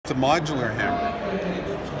It's a modular hammer.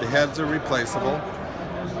 The heads are replaceable.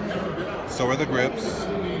 So are the grips.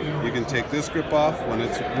 You can take this grip off when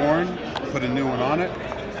it's worn, put a new one on it.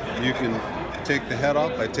 You can take the head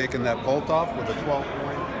off by taking that bolt off with a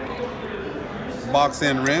 12-point box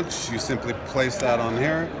end wrench. You simply place that on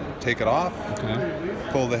here, take it off,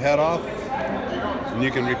 pull the head off, and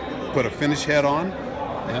you can put a finish head on.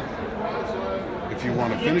 Yep. If you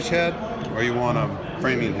want a finish head or you want a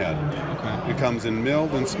framing head. It comes in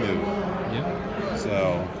milled and smooth. Yep.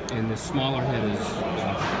 So. And the smaller head is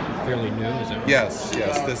fairly new, is that right? Yes,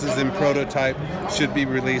 yes. This is in prototype. Should be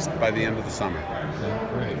released by the end of the summer. Okay,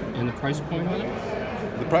 great. And the price point on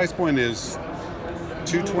it? The price point is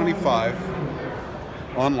 $225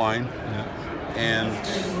 online, and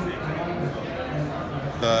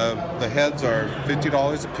the heads are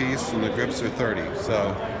 $50 a piece, and the grips are $30.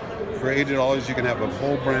 So for $80, you can have a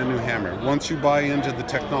whole brand new hammer. Once you buy into the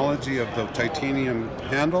technology of the titanium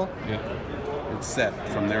handle, it's set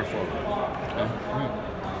from there forward. Okay, great.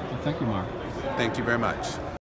 Well, thank you, Mark. Thank you very much.